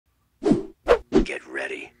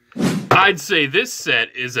I'd say this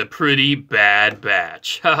set is a pretty bad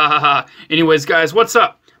batch. Ha ha ha. Anyways, guys, what's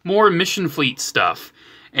up? More Mission Fleet stuff.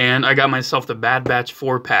 And I got myself the Bad Batch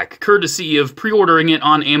 4-pack, courtesy of pre-ordering it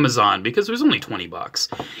on Amazon, because it was only 20 bucks.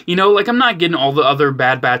 You know, like, I'm not getting all the other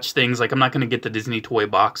Bad Batch things. Like, I'm not going to get the Disney toy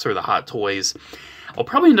box or the Hot Toys. I'll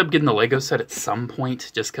probably end up getting the Lego set at some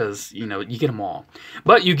point, just because, you know, you get them all.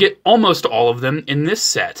 But you get almost all of them in this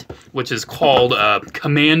set, which is called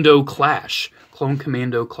Commando Clash. Clone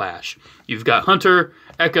Commando Clash. You've got Hunter,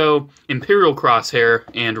 Echo, Imperial Crosshair,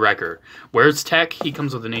 and Wrecker. Where's Tech? He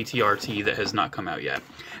comes with an ATRT that has not come out yet.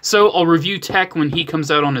 So I'll review Tech when he comes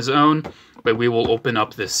out on his own, but we will open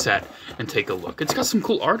up this set and take a look. It's got some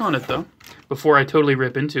cool art on it, though, before I totally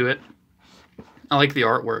rip into it. I like the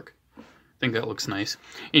artwork. I think that looks nice.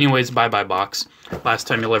 Anyways, bye-bye box. Last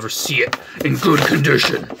time you'll ever see it in good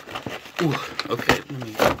condition. Ooh, okay, let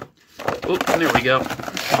me... Oh, there we go.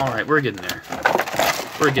 Alright, we're getting there.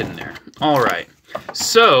 We're getting there. Alright,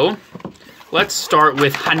 so let's start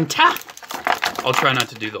with Hunter. I'll try not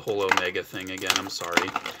to do the whole Omega thing again, I'm sorry.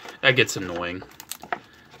 That gets annoying.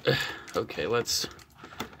 Okay, let's...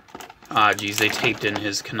 Ah, geez, they taped in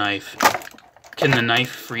his knife. Can the knife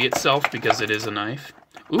free itself because it is a knife?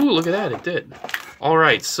 Ooh, look at that, it did.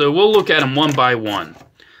 Alright, so we'll look at them one by one.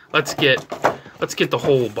 Let's get the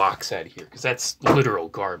whole box out of here, because that's literal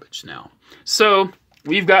garbage now. So,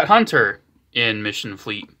 we've got Hunter in Mission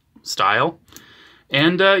Fleet style.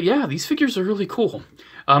 And, yeah, these figures are really cool.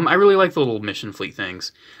 I really like the little Mission Fleet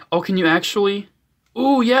things. Oh, can you actually...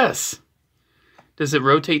 Ooh, yes! Does it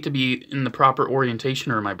rotate to be in the proper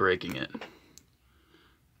orientation, or am I breaking it?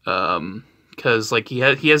 Because, like, he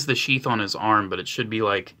has the sheath on his arm, but it should be,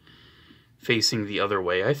 like, facing the other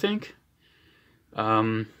way, I think.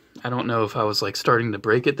 I don't know if I was, like, starting to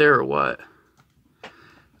break it there or what.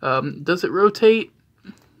 Does it rotate?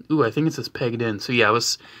 Ooh, I think it's just pegged in. So, yeah,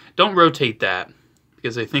 don't rotate that,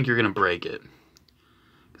 because I think you're going to break it.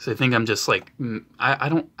 Because I think I'm just, like, am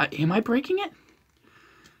I breaking it?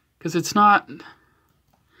 Because it's not...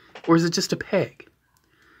 Or is it just a peg?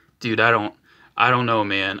 Dude, I don't know,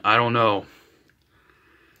 man. I don't know.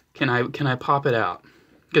 Can I pop it out?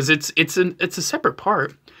 Because it's a separate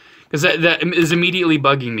part. Because that is immediately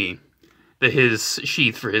bugging me that his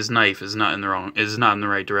sheath for his knife is not in the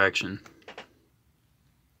right direction.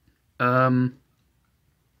 Oh,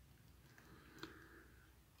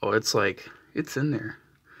 it's in there.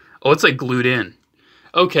 Oh, it's like glued in.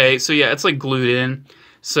 Okay, so yeah, it's like glued in.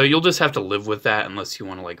 So you'll just have to live with that unless you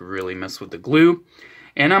want to like really mess with the glue.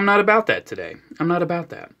 And I'm not about that today. I'm not about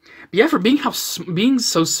that. But yeah, for being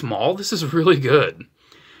so small, this is really good.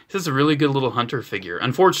 This is a really good little Hunter figure.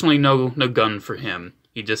 Unfortunately, no gun for him.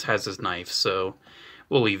 He just has his knife, so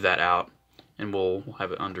we'll leave that out. And we'll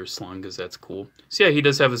have it underslung, because that's cool. So yeah, he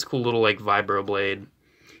does have his cool little, like, vibro blade.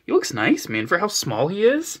 He looks nice, man, for how small he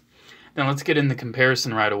is. Now let's get in the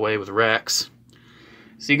comparison right away with Rex.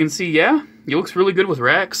 So you can see, yeah, he looks really good with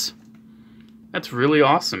Rex. That's really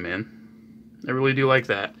awesome, man. I really do like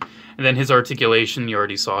that. And then his articulation, you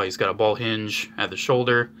already saw. He's got a ball hinge at the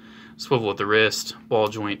shoulder. Swivel at the wrist, ball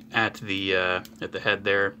joint at the head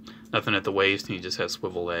there, nothing at the waist, and he just has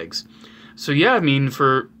swivel legs. So yeah, I mean,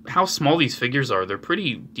 for how small these figures are, they're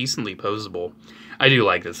pretty decently posable. I do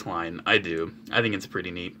like this line. I do. I think it's pretty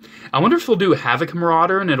neat. I wonder if they'll do Havoc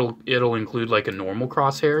Marauder, and it'll include like a normal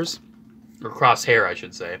Crosshairs, or Crosshair, I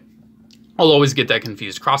should say. I'll always get that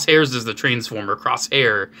confused. Crosshairs is the Transformer.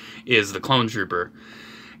 Crosshair is the Clone Trooper.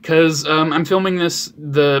 Because I'm filming this,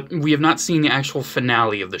 we have not seen the actual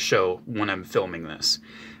finale of the show when I'm filming this.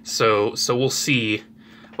 So we'll see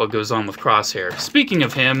what goes on with Crosshair. Speaking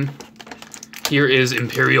of him, here is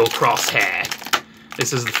Imperial Crosshair.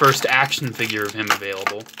 This is the first action figure of him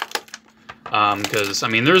available. Because, I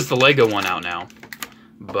mean, there's the Lego one out now.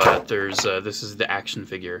 But this is the action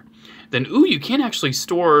figure. Then, ooh, you can actually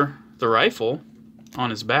store the rifle on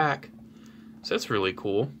his back. So that's really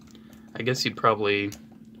cool. I guess you'd probably...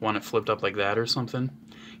 want it flipped up like that or something.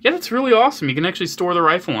 Yeah, that's really awesome. You can actually store the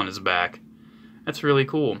rifle on his back. That's really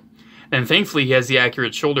cool. And thankfully he has the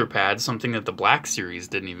accurate shoulder pad, something that the Black Series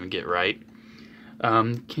didn't even get right.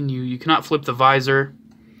 You cannot flip the visor.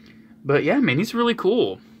 But yeah, man, he's really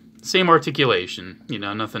cool. Same articulation, you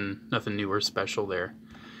know, nothing new or special there.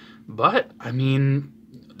 But I mean,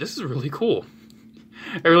 this is really cool.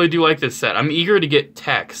 I really do like this set. I'm eager to get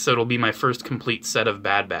Tech, so it'll be my first complete set of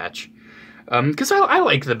Bad Batch. Because I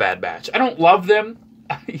like the Bad Batch. I don't love them.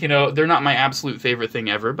 You know, they're not my absolute favorite thing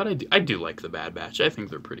ever, but I do like the Bad Batch. I think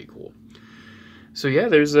they're pretty cool. So yeah,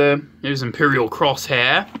 there's Imperial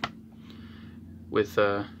Crosshair with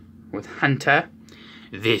Hunter.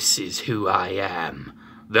 This is who I am.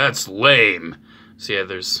 That's lame. So yeah,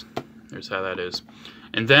 there's there's how that is.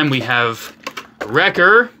 And then we have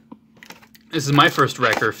Wrecker. This is my first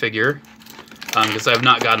Wrecker figure, because I've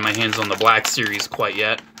not gotten my hands on the Black Series quite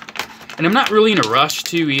yet. And I'm not really in a rush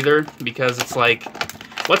to either, because it's like,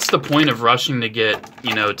 what's the point of rushing to get,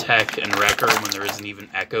 you know, Tech and Wrecker when there isn't even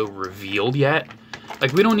Echo revealed yet?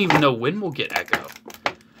 Like, we don't even know when we'll get Echo.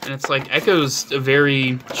 And it's like, Echo's a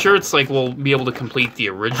very... Sure, it's like we'll be able to complete the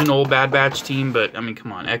original Bad Batch team, but, I mean,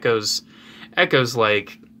 come on. Echo's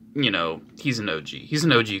like, you know, he's an OG. He's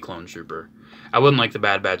an OG clone trooper. I wouldn't like the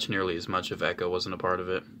Bad Batch nearly as much if Echo wasn't a part of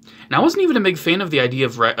it. And I wasn't even a big fan of the idea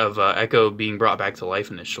of Echo being brought back to life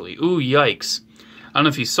initially. Ooh, yikes. I don't know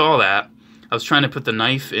if you saw that. I was trying to put the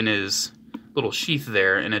knife in his little sheath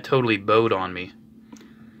there, and it totally bowed on me.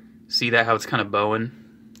 See that, how it's kind of bowing?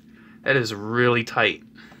 That is really tight.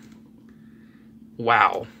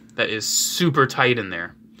 Wow, that is super tight in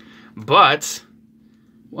there. But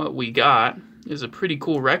what we got is a pretty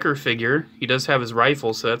cool Wrecker figure. He does have his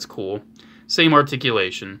rifle, so that's cool. Same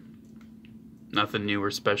articulation. Nothing new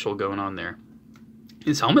or special going on there.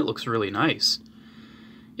 His helmet looks really nice.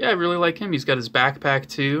 Yeah, I really like him. He's got his backpack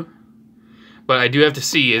too. But I do have to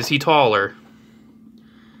see, is he taller?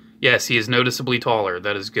 Yes, he is noticeably taller.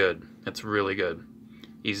 That is good. That's really good.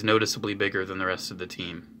 He's noticeably bigger than the rest of the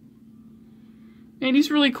team. And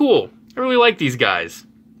he's really cool. I really like these guys.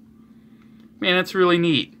 Man, that's really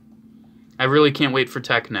neat. I really can't wait for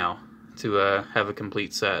Tech now to have a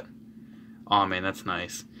complete set. Oh man, that's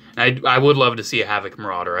nice. And I would love to see a Havoc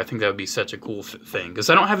Marauder. I think that would be such a cool thing, because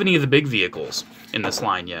I don't have any of the big vehicles in this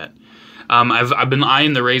line yet. I've been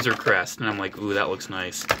eyeing the Razor Crest, and I'm like, ooh, that looks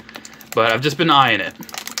nice. But I've just been eyeing it.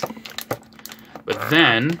 But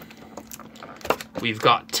then we've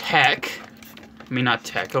got Tech. I mean, not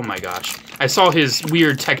Tech. Oh my gosh. I saw his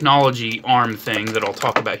weird technology arm thing that I'll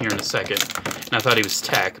talk about here in a second, and I thought he was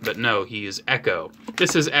Tech, but no, he is Echo.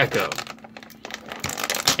 This is Echo.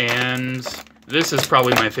 And this is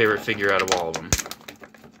probably my favorite figure out of all of them.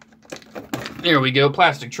 There we go.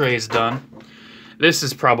 Plastic tray is done. This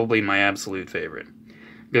is probably my absolute favorite,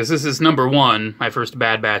 because this is number one, my first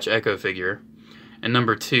Bad Batch Echo figure, and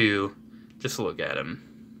number two, just look at him.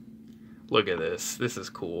 Look at this. This is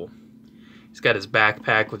cool. He's got his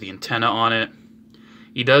backpack with the antenna on it.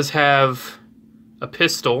 He does have a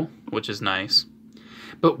pistol, which is nice.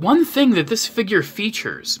 But one thing that this figure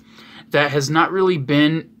features that has not really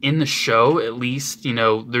been in the show, at least, you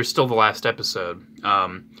know, there's still the last episode.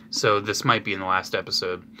 So this might be in the last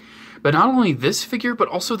episode. But not only this figure, but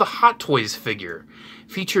also the Hot Toys figure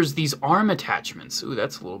features these arm attachments. Ooh,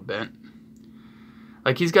 that's a little bent.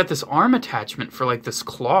 Like, he's got this arm attachment for, like, this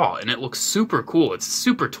claw, and it looks super cool. It's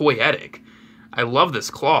super toyetic. I love this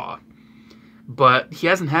claw. But he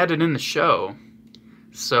hasn't had it in the show.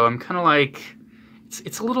 So I'm kind of like,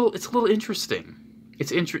 it's a little interesting.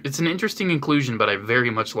 It's an interesting inclusion, but I very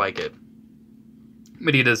much like it.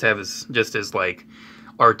 But he does have his like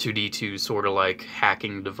R2-D2 sort of like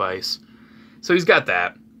hacking device. So he's got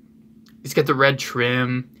that. He's got the red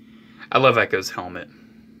trim. I love Echo's helmet.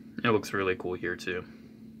 It looks really cool here too.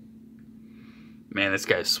 Man, this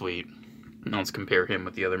guy's sweet. Now let's compare him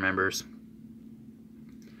with the other members.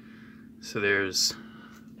 So there's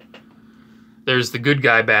the good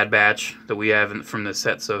guy Bad Batch that we have from this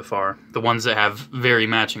set so far. The ones that have very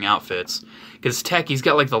matching outfits. Because Tech, he's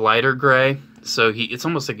got like the lighter gray, so it's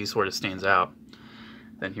almost like he sort of stands out.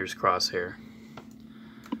 Then here's Crosshair.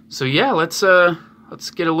 So yeah, let's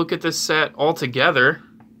get a look at this set all together,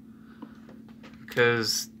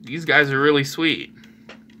 because these guys are really sweet.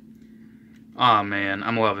 Oh man,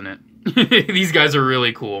 I'm loving it. These guys are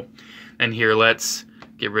really cool. And here, let's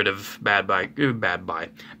get rid of bad guy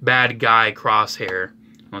Crosshair.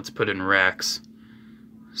 Let's put in Rex,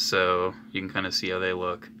 so you can kind of see how they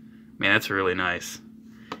look. Man, that's really nice.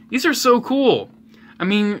 These are so cool. I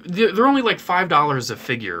mean, they're only like $5 a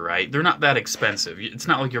figure, right? They're not that expensive. It's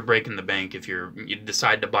not like you're breaking the bank if you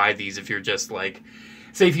decide to buy these. If you're just like,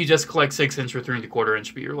 say if you just collect 6-inch or 3 1/4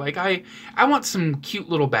 inch, but you're like, I want some cute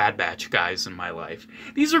little Bad Batch guys in my life.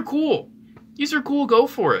 These are cool. These are cool. Go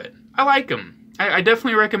for it. I like them. I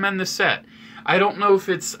definitely recommend this set. I don't know if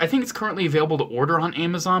I think it's currently available to order on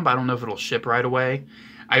Amazon, but I don't know if it'll ship right away.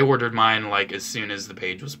 I ordered mine like as soon as the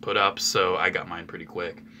page was put up, so I got mine pretty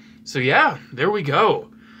quick. So yeah, there we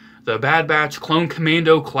go. The Bad Batch Clone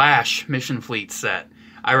Commando Clash Mission Fleet set.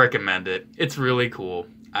 I recommend it. It's really cool.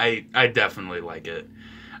 I definitely like it.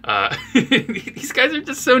 These guys are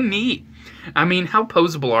just so neat. I mean, how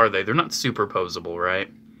posable are they? They're not super posable, right?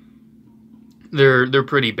 They're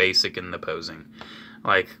pretty basic in the posing.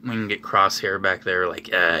 Like, we can get Crosshair back there like,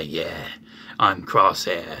 yeah, I'm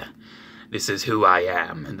Crosshair. this is who I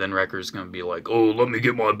am. And then Wrecker's gonna be like, oh, let me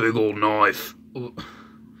get my big old knife. Ooh.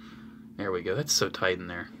 There we go. That's so tight in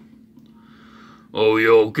there. Oh, yeah,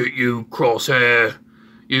 I'll get you, Crosshair.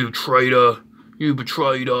 You traitor. You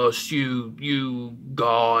betrayed us. You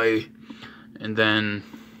guy. And then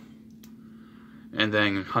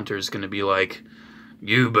Hunter's gonna be like,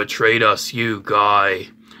 you betrayed us, you guy.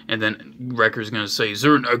 And then Wrecker's gonna say, is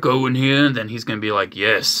there an Echo in here? And then he's gonna be like,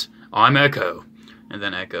 yes, I'm Echo. And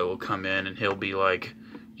then Echo will come in and he'll be like,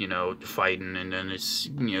 you know, fighting. And then it's,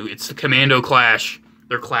 you know, it's the Commando clash.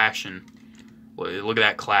 They're clashing. Look at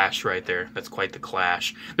that clash right there. That's quite the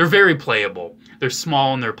clash. They're very playable. They're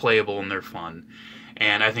small and they're playable and they're fun.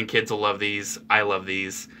 And I think kids will love these. I love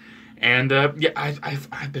these. And yeah,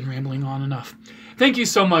 I've been rambling on enough. Thank you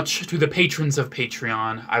so much to the patrons of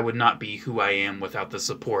Patreon. I would not be who I am without the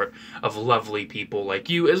support of lovely people like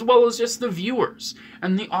you, as well as just the viewers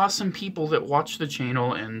and the awesome people that watch the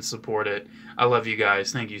channel and support it. I love you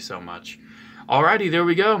guys. Thank you so much. Alrighty, there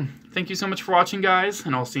we go. Thank you so much for watching, guys,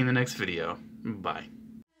 and I'll see you in the next video. Bye.